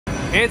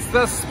It's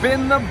the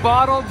Spin the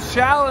Bottle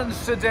Challenge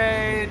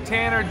today.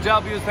 Tanner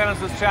W sent us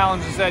this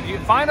challenge and said, you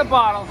find a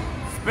bottle,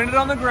 spin it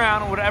on the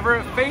ground, whatever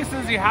it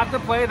faces, you have to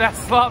play that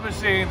slot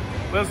machine.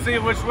 Let's see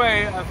which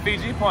way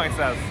Fiji points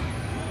us.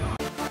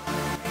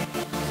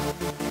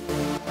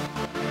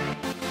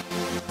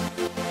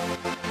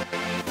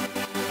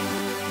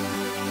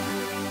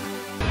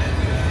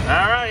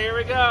 All right, here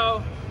we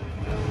go.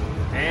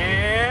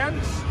 And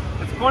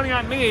it's pointing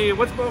at me.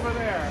 What's over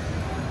there?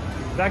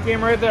 That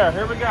game right there.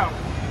 Here we go.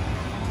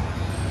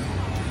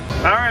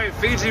 All right,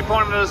 Fiji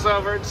pointed us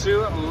over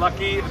to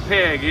Lucky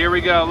Pig. Here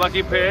we go,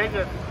 Lucky Pig.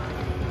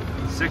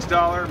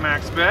 $6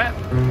 max bet.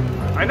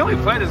 I know we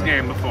played this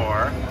game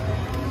before.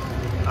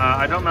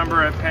 I don't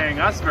remember it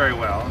paying us very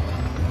well.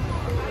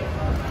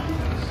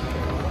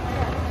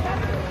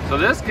 So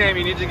this game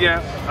you need to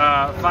get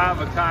 5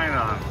 of a kind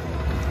on.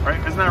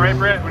 Right? Isn't that right,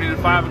 Britt? We needed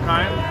 5 of a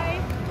kind?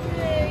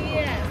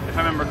 Yes. If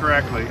I remember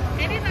correctly.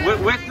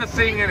 With the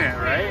thing in it,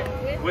 right?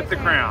 Yeah, with the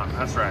crown.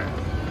 That's right.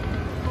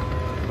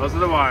 Those are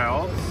the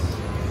wilds.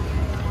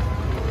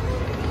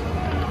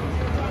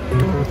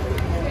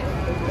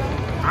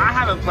 I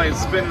haven't played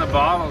Spin the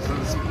Bottle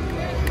since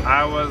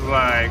I was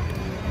like,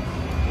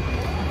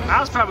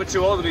 I was probably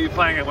too old to be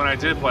playing it when I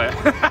did play it.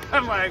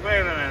 I'm like, wait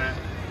a minute.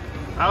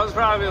 I was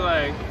probably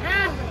like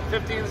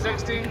 15,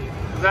 16.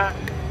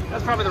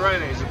 That's probably the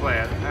right age to play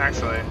it,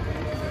 actually.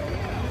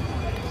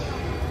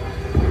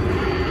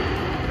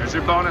 There's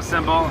your bonus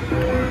symbol.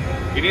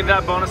 You need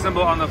that bonus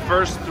symbol on the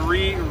first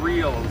 3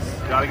 reels.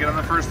 Gotta get on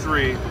the first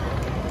 3.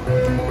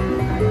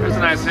 There's a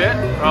nice hit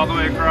all the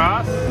way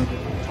across.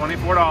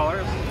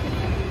 $24.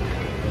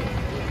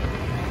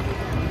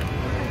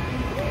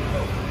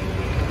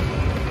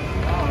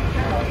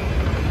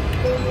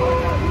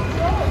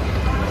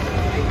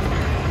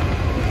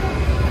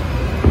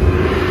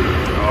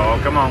 Oh,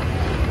 come on.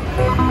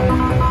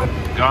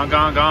 Gone,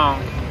 gone,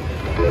 gone.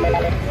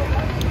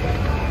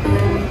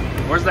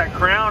 Where's that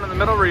crown in the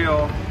middle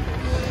reel?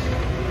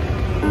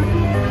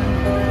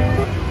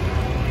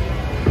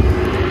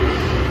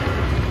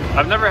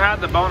 I've never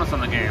had the bonus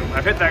on the game.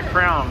 I've hit that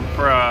crown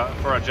for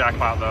a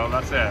jackpot though.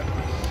 That's it.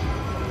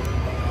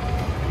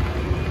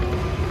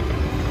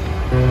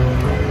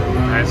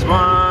 Nice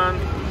one.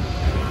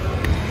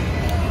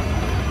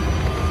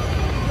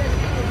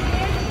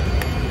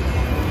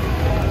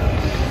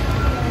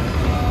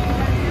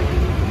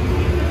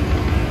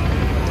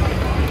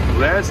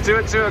 Let's do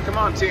it to it. Come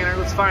on, Tanner.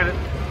 Let's find it.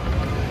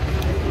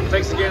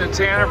 Thanks again to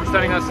Tanner for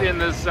sending us in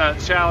this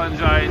challenge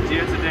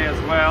idea today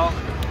as well.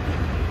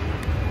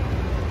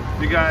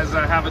 If you guys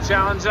have a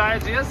challenge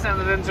idea,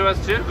 send it in to us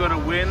too. Go to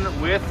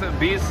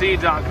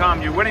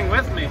winwithbc.com. You're winning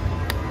with me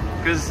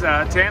because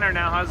Tanner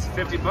now has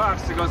 50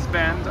 bucks to go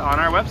spend on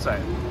our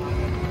website.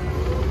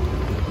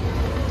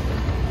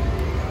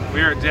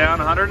 We are down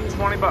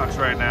 120 bucks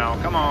right now.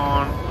 Come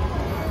on.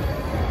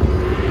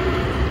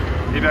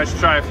 Maybe I should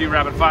try a few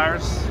rapid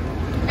fires.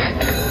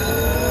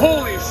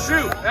 Holy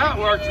shoot, that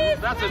worked.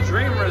 That's a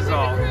dream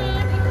result.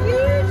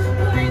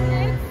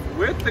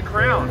 With the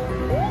crown.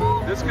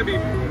 This could be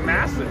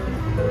massive.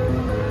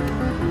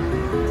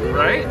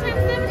 Right?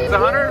 It's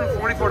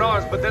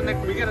 $144, but then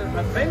we get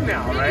a thing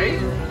now, right?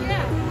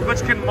 Yeah.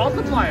 Which can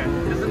multiply it.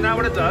 Isn't that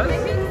what it does? I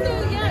think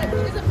so, yeah.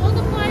 Does it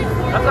multiply it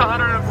for That's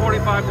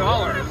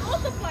 $145.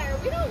 multiplier.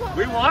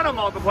 We want a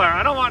multiplier.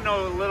 I don't want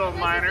no little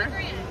minor.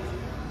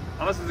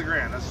 Unless it's a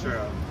grand, that's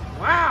true.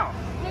 Wow.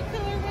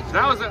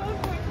 That was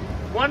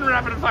one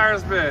rapid fire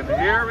spin.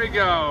 Here we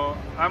go.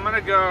 I'm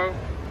gonna go.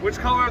 Which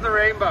color of the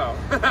rainbow?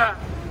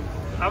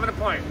 I'm gonna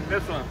point.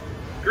 This one.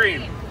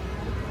 Green.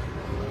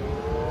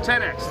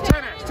 10x.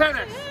 10x.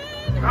 10x.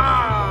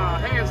 Ah,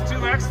 hey, it's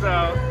 2x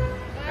though.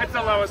 It's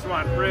the lowest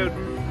one. Rude.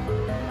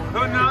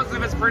 Who knows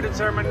if it's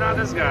predetermined? Not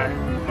this guy.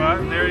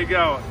 But there you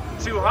go.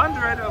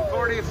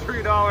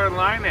 $243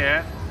 line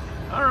hit.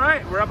 All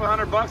right, we're up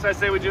 100 bucks. I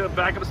say we do a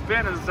backup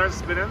spin and start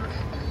spinning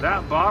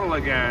that bottle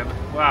again.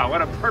 Wow,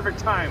 what a perfect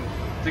time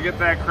to get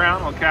that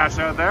crown. We'll cash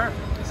out there.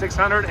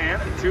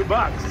 602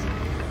 bucks.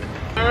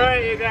 All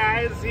right, you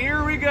guys,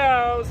 here we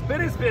go.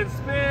 Spinny spin,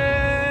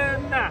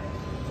 spin.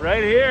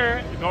 Right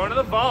here, going to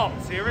the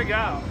vaults. Here we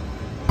go.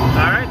 All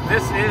right,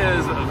 this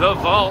is the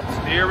vault.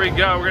 Here we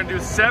go. We're gonna do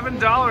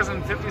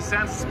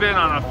 $7.50 spin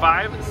on a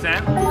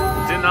 5-cent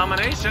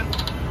denomination.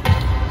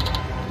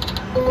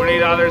 We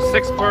need either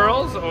 6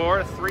 pearls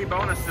or 3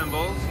 bonus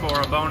symbols for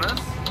a bonus.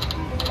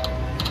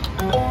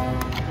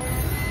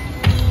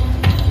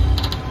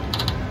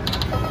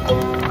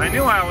 I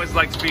knew I always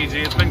liked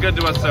Fiji. It's been good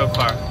to us so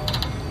far.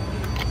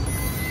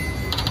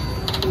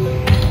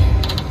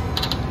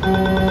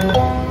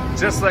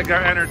 Just like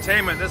our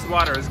entertainment, this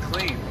water is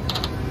clean.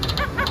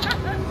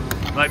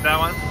 Like that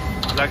one?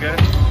 Is that good?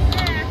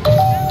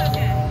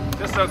 Yeah,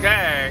 just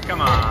okay. Come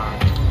on.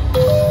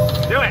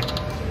 Do it.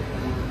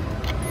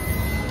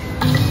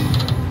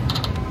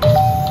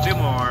 2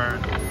 more.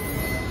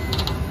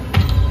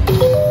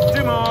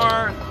 2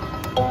 more.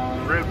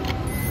 Rip.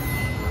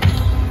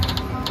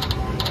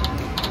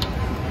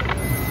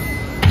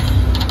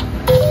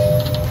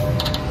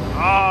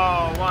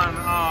 Oh, 1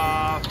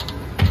 off.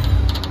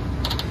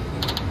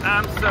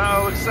 I'm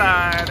so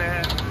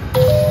excited.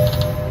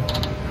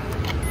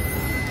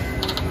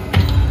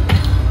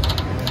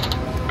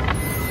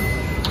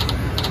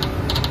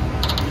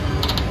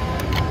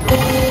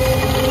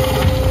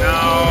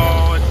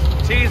 No,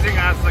 it's teasing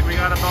us like we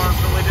got a bonus,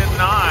 but we did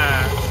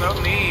not. So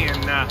mean.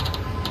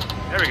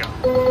 There we go.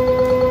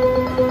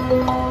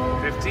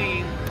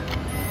 15.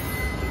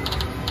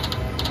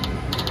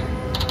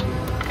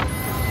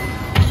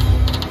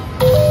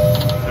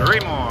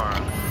 Three more.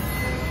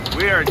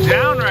 We are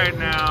down right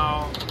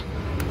now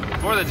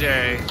for the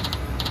J.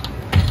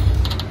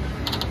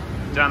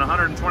 Down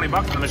 120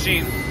 bucks on the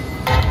machine.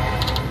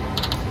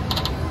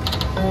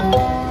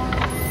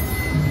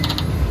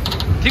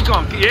 Keep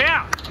going.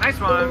 Yeah, nice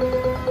one.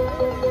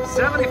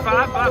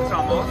 75 bucks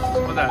almost.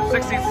 What's that?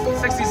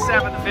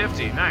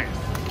 67.50. Nice.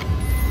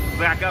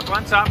 Back up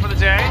on top for the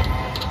J.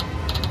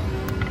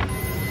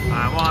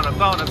 I want a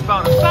bonus,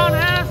 bonus,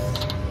 bonus.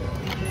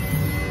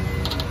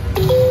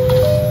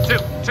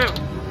 Two.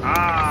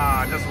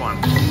 Ah, just one.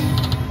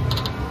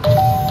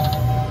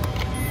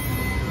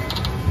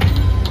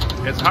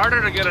 It's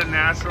harder to get a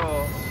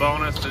natural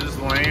bonus that just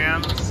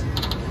lands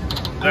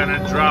than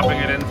it dropping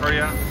it in for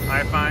you,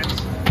 I find.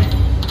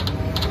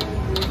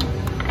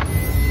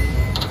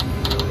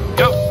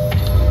 Go.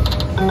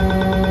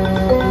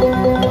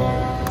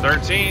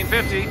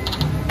 13.50.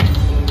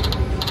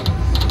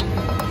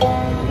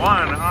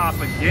 One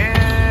off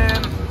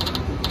again.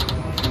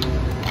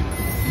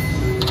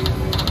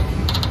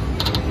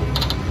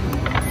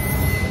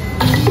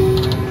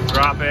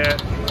 Drop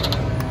it.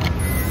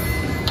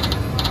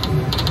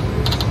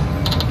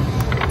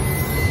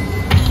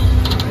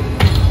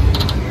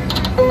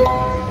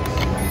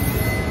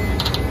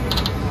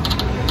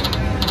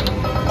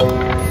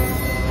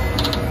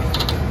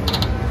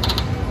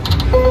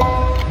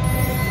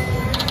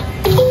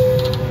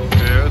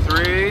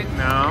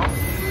 No.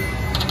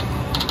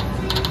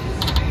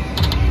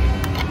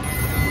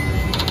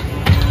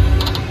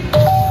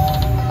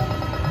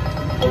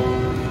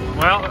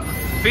 Well,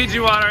 Fiji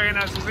water ain't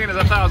as clean as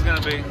I thought it was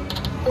gonna be.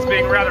 It's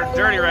being rather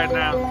dirty right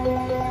now.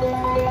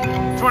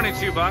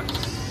 22 bucks.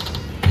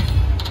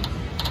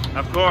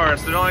 Of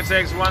course, it only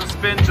takes one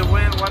spin to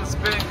win. One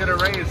spin could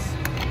erase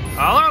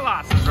all our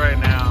losses right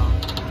now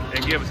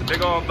and give us a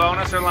big old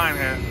bonus or line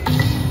hit.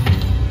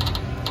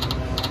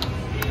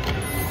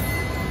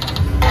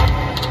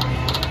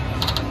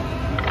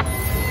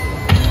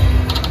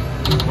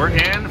 We're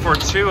in for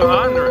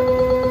 200.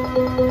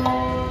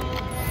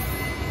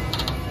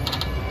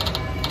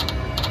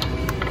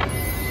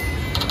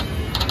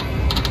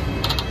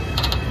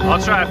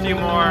 I'll try a few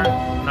more.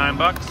 9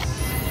 bucks.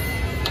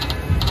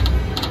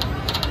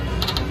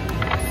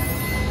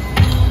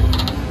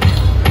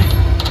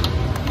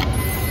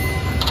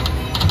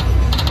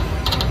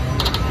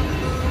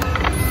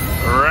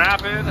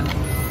 Rapid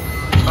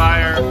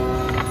fire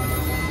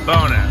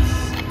bonus.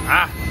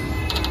 Ah.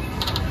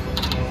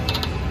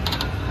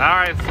 All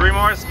right, 3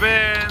 more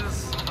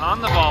spins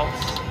on the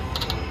vaults.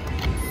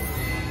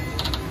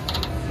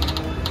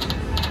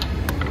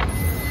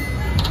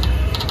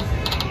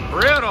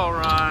 Brutal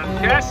run.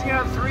 Cashing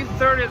out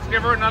 330. Let's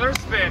give her another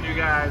spin, you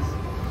guys.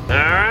 All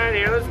right,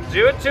 here, let's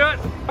do it to it.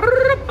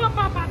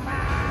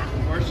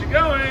 Where's she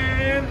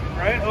going?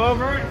 Right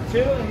over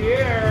to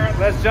here.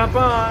 Let's jump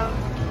on.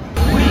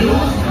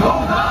 Wheels go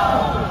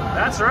round.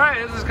 That's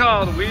right. This is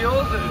called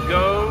Wheels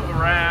Go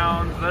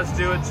Round. Let's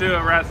do it too.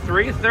 We're at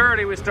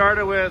 330. We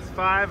started with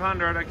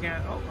 500. I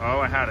can't. Oh,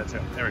 I had it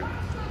too. There we go.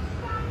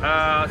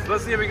 So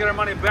let's see if we get our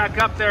money back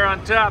up there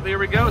on top. Here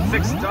we go.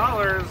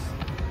 $6.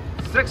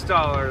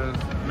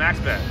 $6 max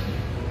bet.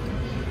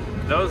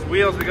 Those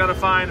wheels, we got to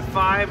find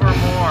 5 or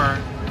more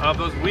of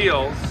those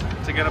wheels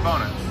to get a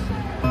bonus.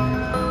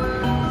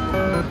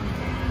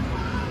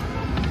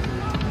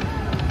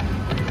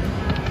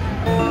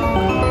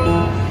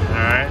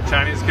 Alright,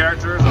 Chinese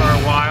characters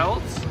are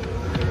wilds.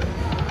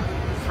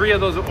 3 of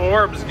those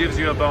orbs gives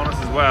you a bonus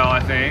as well, I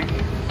think.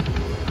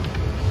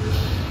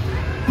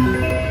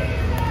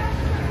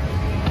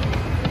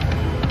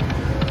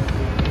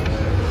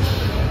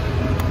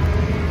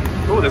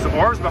 Ooh, there's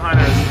orbs behind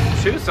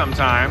us too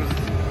sometimes.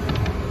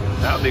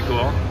 That would be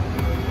cool.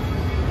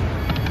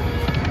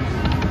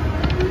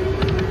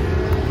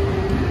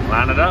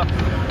 Line it up.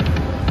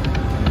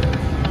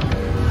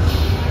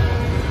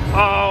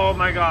 Oh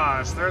my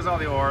gosh, there's all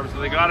the orbs.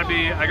 They gotta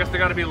be, I guess they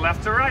gotta be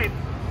left to right.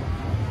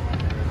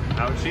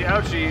 Ouchie,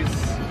 ouchies.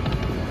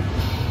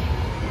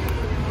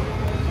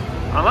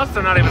 Unless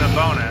they're not even a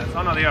bonus.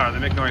 Oh no, they are, they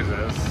make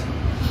noises.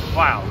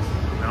 Wilds,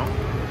 no?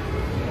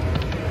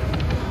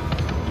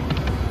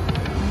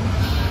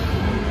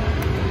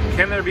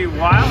 Can there be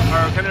wild,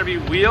 or can there be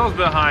wheels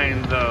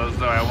behind those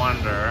though, I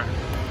wonder?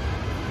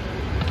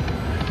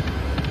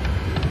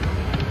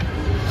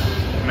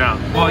 No,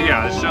 well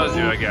yeah, it shows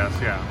you, I guess,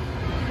 yeah.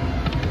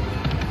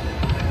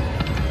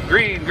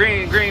 Green,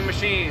 green, green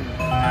machine.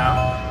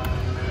 Yeah.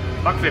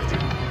 $1.50.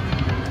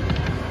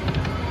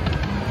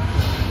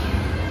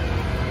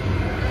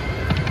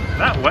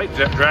 That white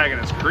dragon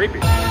is creepy.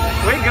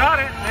 We got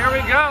it. There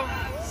we go.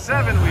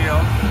 7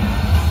 wheels.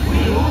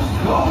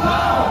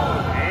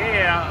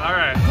 Yeah, all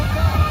right.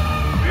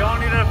 We all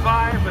needed a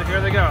 5, but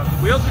here they go.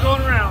 Wheels are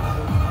going around.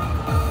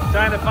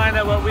 Trying to find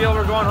out what wheel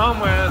we're going home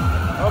with.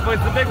 Hopefully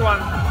it's the big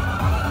one.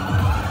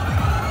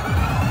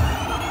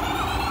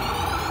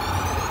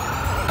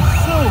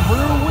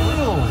 Silver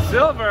wheels.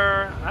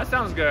 Silver, that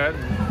sounds good.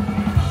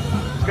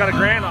 It's got a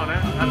grand on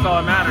it. That's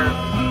all that matters.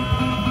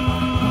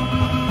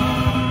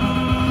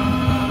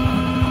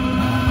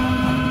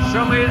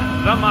 Show me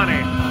the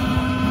money.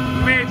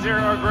 Major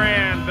or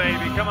grand,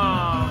 baby. Come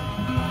on.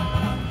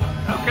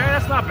 Okay,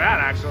 that's not bad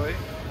actually.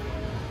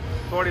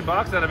 40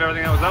 bucks out of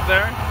everything that was up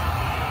there.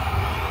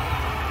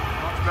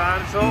 Not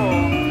bad at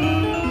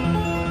all.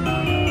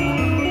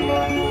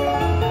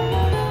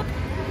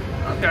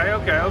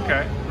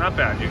 Okay. Not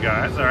bad, you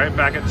guys. All right,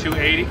 back at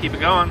 280. Keep it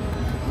going.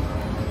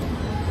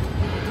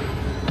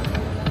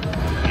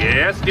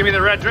 Yes, give me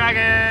the red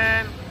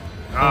dragon.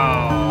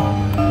 Oh,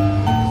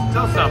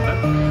 still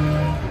something.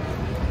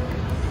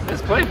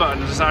 This play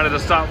button decided to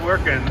stop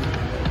working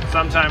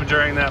sometime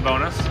during that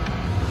bonus.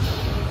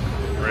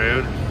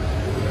 Rude.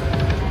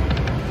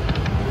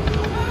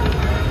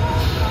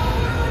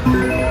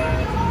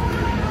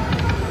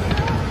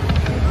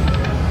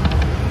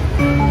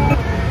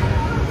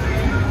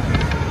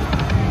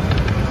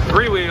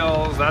 Three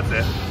wheels, that's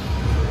it.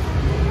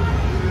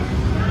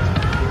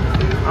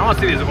 I want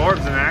to see these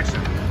orbs in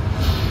action.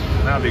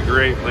 That would be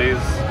great,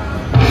 please.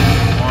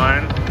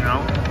 One,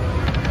 no.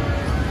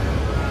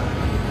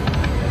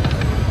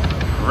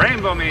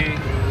 Rainbow me.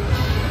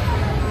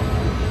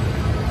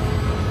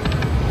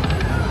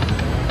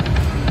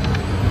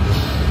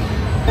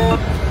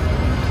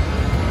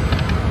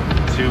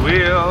 Two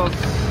wheels.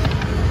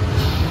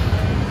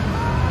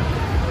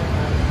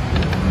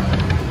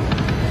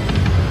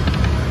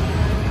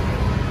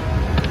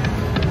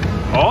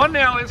 Oh,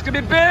 now it's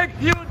gonna be big,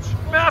 huge,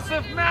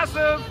 massive,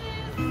 massive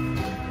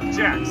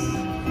jacks.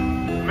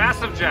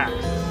 Massive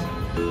jacks.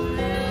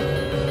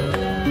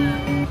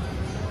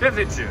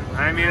 52.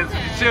 I mean, it's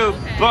 52,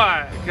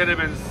 but it could have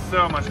been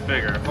so much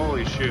bigger.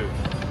 Holy shoot.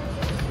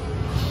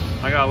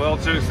 I got a little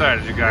too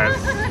excited, you guys.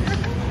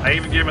 I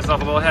even gave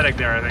myself a little headache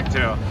there, I think,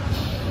 too.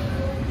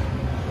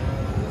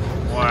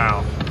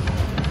 Wow.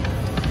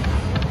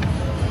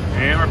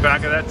 And we're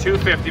back at that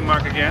 250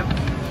 mark again.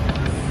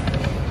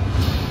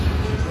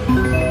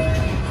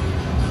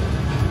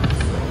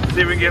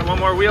 See if we can get one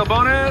more wheel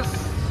bonus.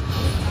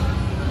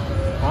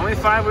 Only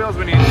 5 wheels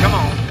we need. Come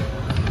on.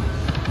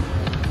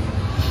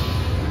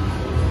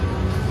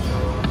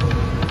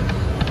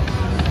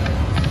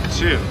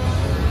 Two.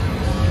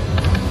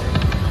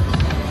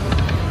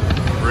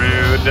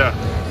 Rude.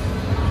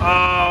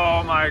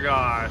 Oh my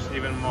gosh,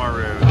 even more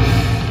rude.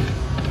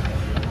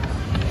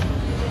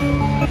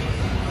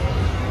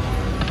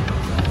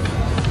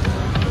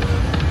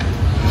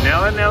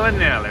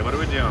 Nelly. What are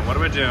we doing?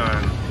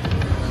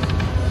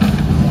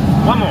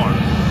 One more.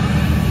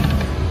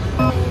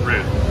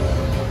 Rude.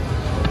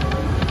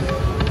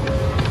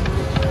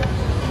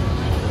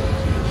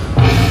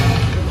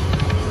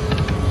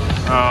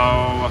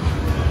 Oh.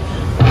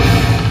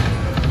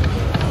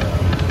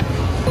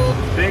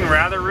 Being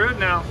rather rude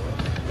now.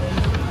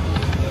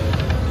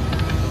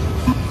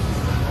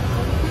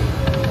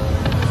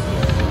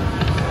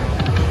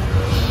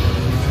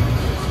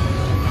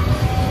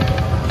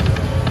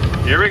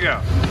 Here we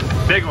go.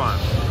 Big one.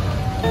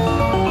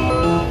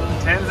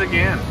 10s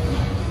again.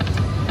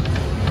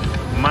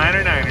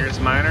 Minor 9ers,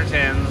 minor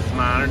 10s,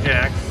 minor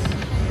jacks.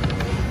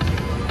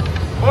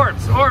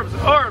 Orbs.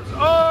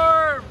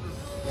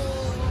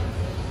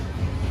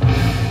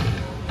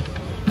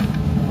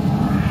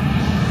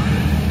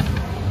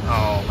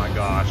 Oh my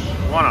gosh.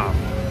 One off.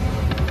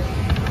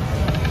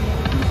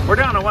 We're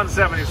down to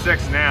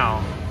 176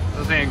 now.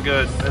 This ain't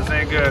good.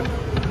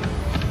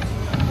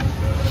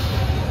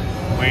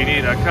 We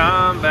need a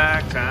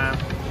comeback time.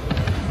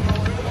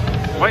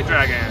 White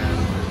dragon.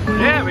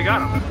 Yeah, we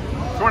got him.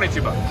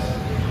 22 bucks.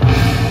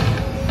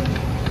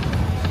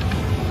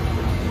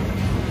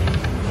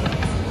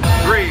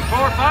 Three,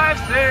 4, 5,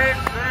 6.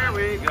 There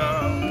we go.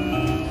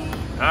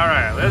 All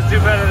right, let's do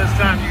better this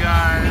time, you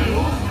guys.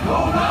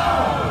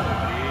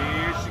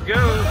 Here she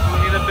goes. We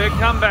need a big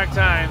comeback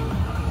time.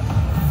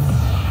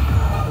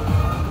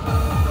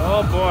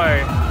 Oh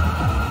boy.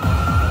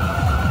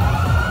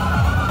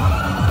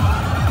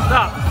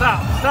 Stop.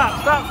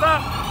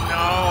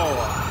 No.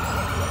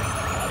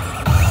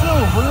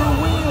 Silver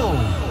wheel.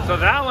 So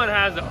that one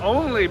has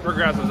only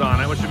progressives on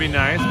it, which would be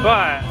nice,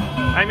 but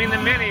I mean the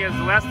mini is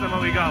less than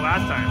what we got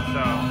last time,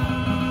 so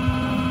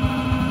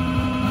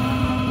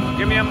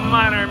give me a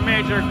minor,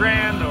 major,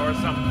 grand, or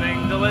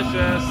something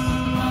delicious.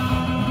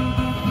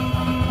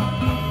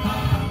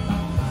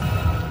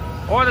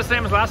 Or the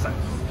same as last time.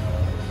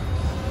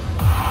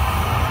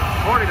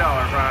 $40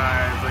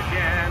 prize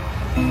again.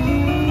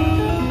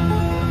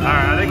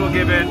 Alright, I think we'll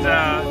give it 2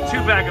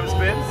 backup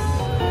spins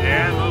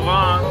and move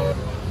on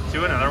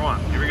to another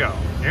one. Here we go.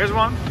 Here's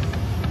one.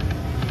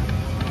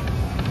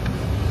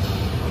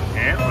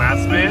 And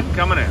last spin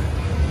coming in.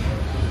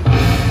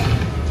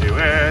 Do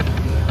it.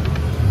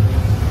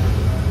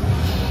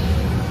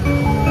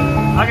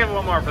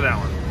 more for that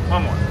one.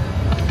 One more.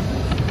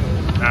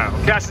 All right,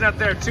 we're cashing out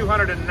there,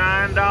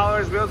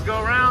 $209. Wheels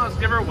go around. Let's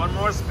give her one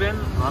more spin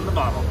on the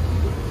bottle.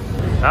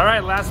 All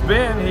right, last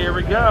spin. Here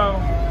we go.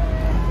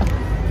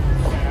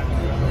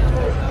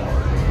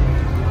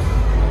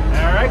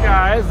 All right,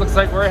 guys. Looks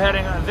like we're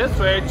heading this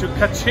way to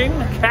Ka-Ching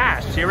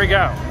Cash. Here we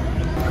go.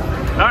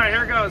 All right,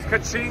 here goes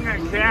Ka-Ching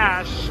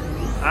Cash.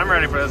 I'm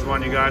ready for this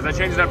one, you guys. I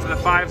changed it up to the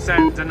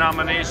 5-cent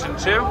denomination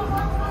too.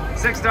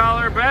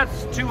 $6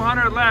 bets,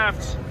 200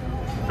 left.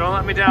 Don't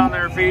let me down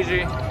there,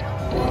 Fiji.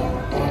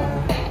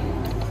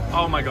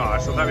 Oh my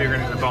gosh, I thought we were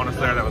gonna get the bonus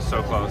there. That was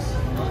so close.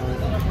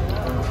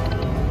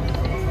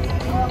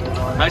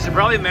 I should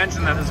probably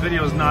mention that this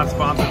video is not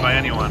sponsored by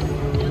anyone,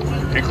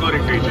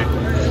 including Fiji.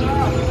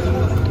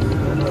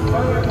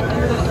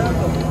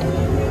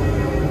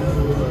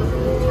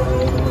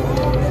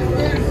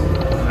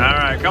 All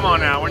right, come on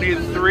now. We need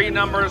 3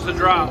 numbers to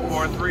drop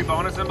for 3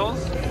 bonus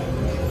symbols.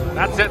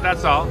 That's it,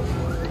 that's all.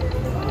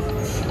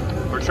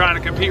 We're trying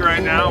to compete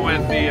right now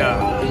with the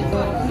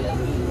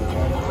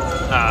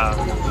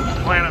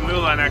Planet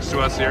Moolah next to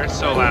us here. It's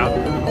so loud.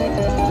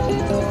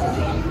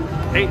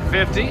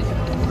 850.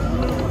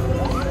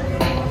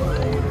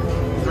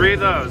 3 of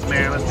those,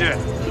 man. Let's do it.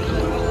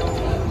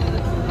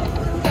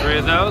 3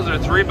 of those are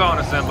 3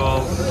 bonus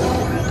symbols.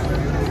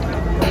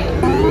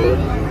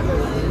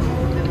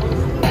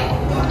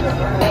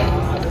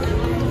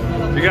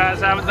 If you guys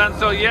haven't done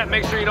so yet,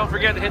 make sure you don't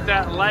forget to hit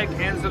that like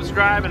and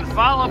subscribe and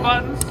follow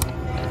buttons.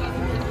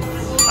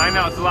 I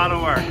know, it's a lot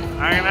of work.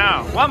 I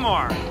know. One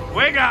more.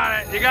 We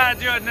got it. You gotta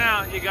do it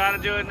now. You gotta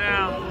do it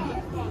now.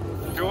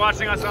 If you're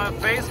watching us on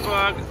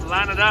Facebook,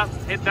 line it up,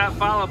 hit that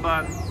follow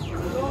button. If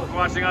you're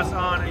watching us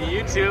on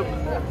YouTube,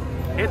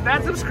 hit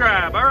that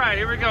subscribe. All right,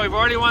 here we go. We've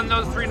already won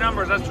those 3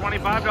 numbers. That's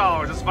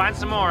 $25. Let's find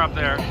some more up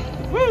there.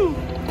 Woo!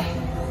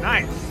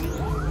 Nice.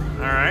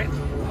 All right,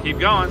 keep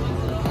going.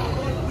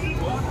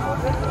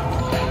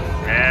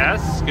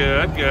 Yes,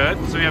 good, good.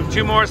 So we have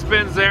 2 more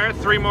spins there,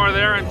 3 more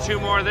there, and 2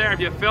 more there. If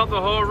you filled the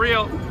whole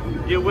reel,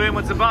 you win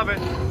what's above it,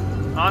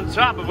 on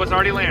top of what's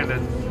already landed.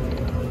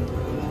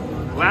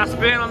 Last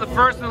spin on the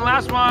first and the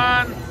last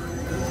one.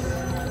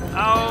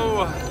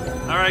 Oh,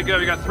 all right, good.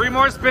 We got 3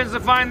 more spins to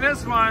find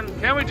this one.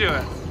 Can we do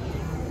it?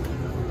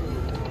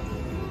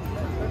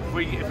 If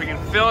we can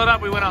fill it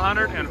up, we win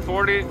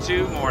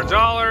 $142 more.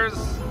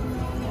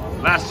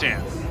 Last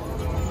chance.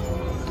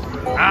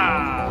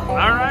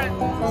 All right,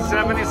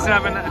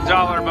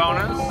 $77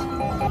 bonus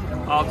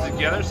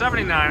altogether,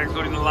 79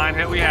 including the line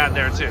hit we had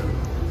there too.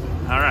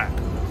 All right,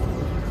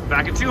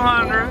 back at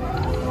 200.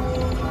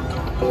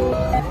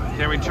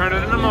 Can we turn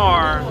it into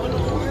more?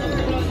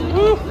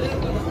 Woo.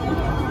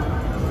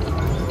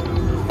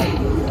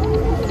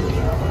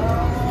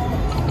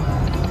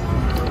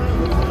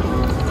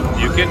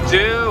 You can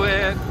do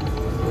it.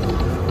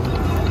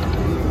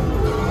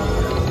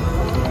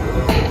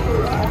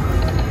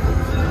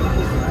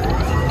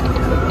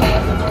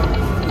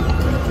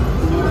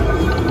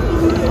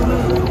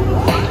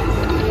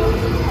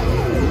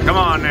 Come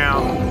on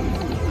now.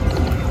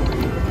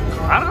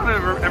 I don't know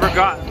if I've ever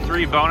got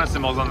 3 bonus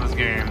symbols on this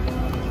game.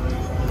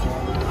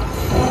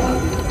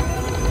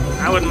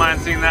 I wouldn't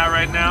mind seeing that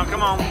right now.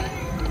 Come on.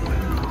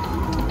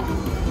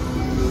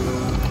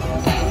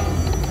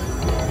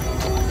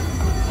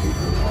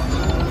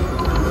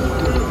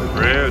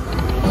 Rude.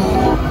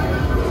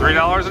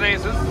 $3 in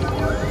aces.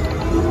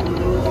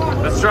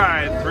 Let's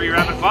try it. 3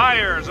 rapid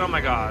fires. Oh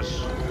my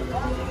gosh.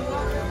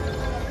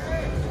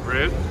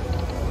 Rude.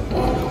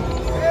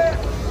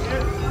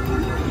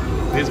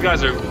 These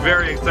guys are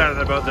very excited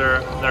about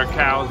their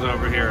cows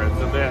over here. It's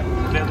a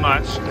bit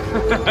much.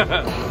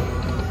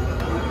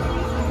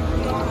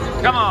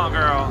 Come on,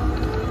 girl.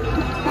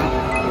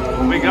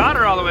 We got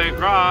her all the way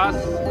across.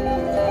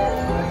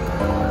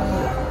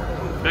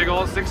 Big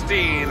old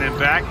 16 and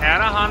back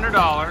at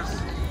 $100.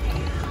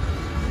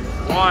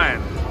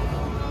 1,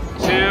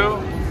 2,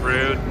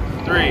 rude,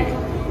 3,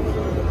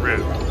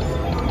 rude.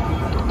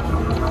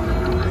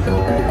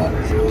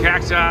 Some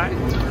cacti.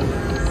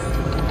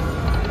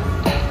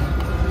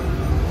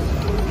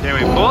 Can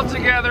we pull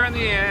together in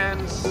the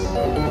end?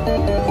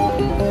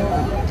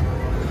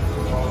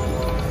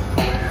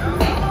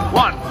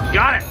 1,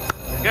 got it.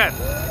 Good.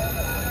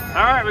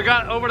 All right, we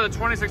got over to the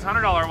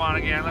 $2,600 one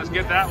again. Let's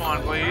get that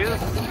one, please.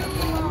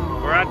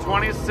 We're at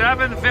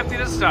 $27.50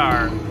 to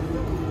start.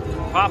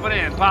 Pop it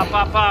in, pop,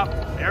 pop, pop.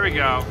 There we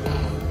go.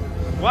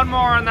 1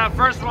 more on that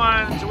first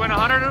one to win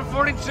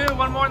 $142.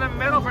 1 more in the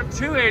middle for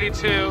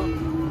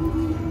 $282.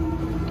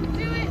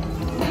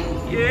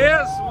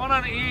 Yes, 1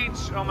 on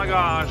each. Oh my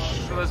gosh.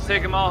 So let's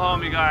take them all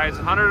home, you guys.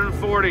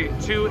 $140,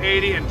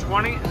 $280, and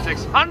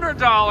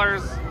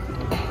 $2,600.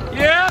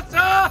 Yes!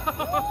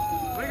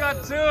 Oh, we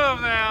got 2 of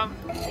them.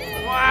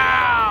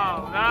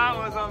 Wow, that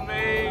was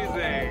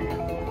amazing.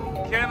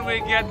 Can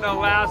we get the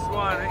last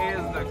one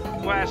is the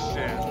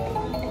question.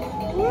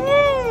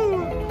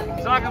 Woo!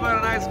 Talk about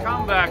a nice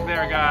comeback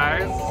there,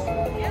 guys.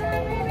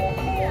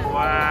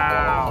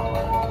 Wow.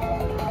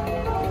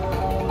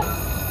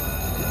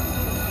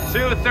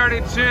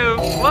 232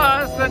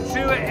 plus the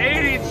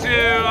 282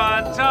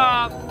 on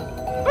top.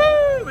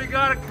 Woo! We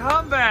got a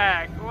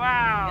comeback.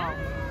 Wow.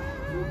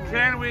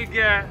 Can we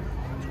get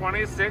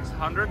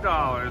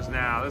 $2,600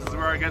 now? This is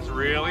where it gets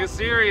really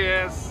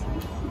serious.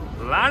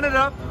 Line it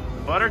up,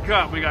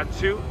 Buttercup. We got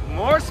 2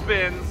 more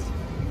spins.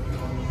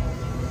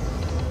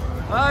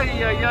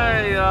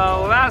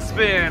 Last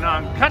spin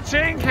on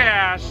Ka-Ching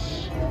Cash.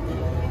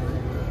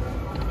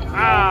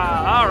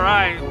 All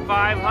right,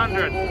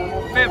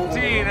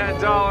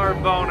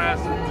 $515 bonus.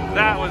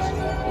 That was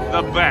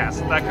the best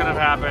that could have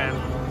happened.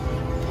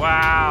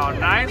 Wow,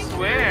 nice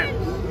win.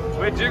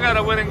 We do got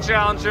a winning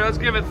challenge here. Let's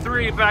give it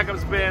 3 backup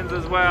spins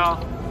as well.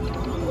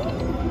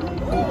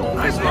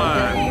 Nice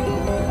one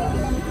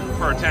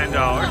for $10.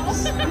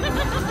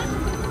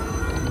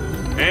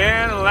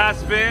 And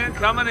last spin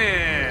coming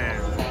in.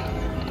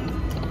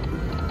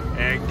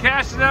 And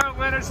cashing out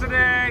winners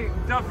today.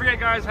 Don't forget,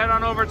 guys, head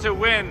on over to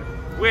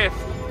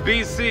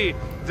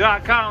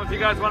winwithbc.com if you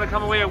guys want to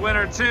come away a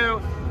winner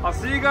too. I'll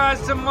see you guys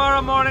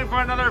tomorrow morning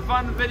for another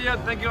fun video.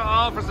 Thank you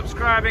all for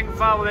subscribing,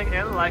 following,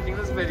 and liking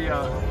this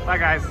video. Bye,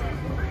 guys.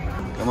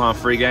 Come on,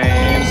 free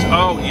games.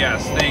 Oh,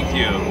 yes, thank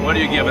you. What are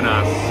you giving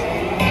us?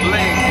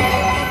 Please.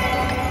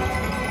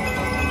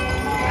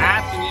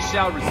 Ask and you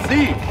shall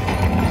receive.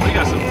 We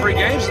got some free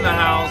games in the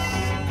house.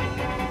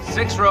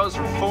 6 rows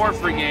for 4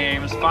 free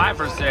games, 5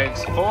 for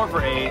 6, 4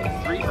 for 8,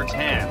 3 for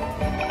 10.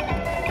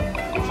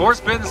 4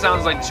 spins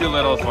sounds like too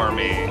little for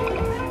me.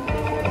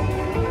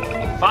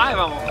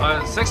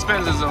 6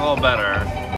 spins is a little better.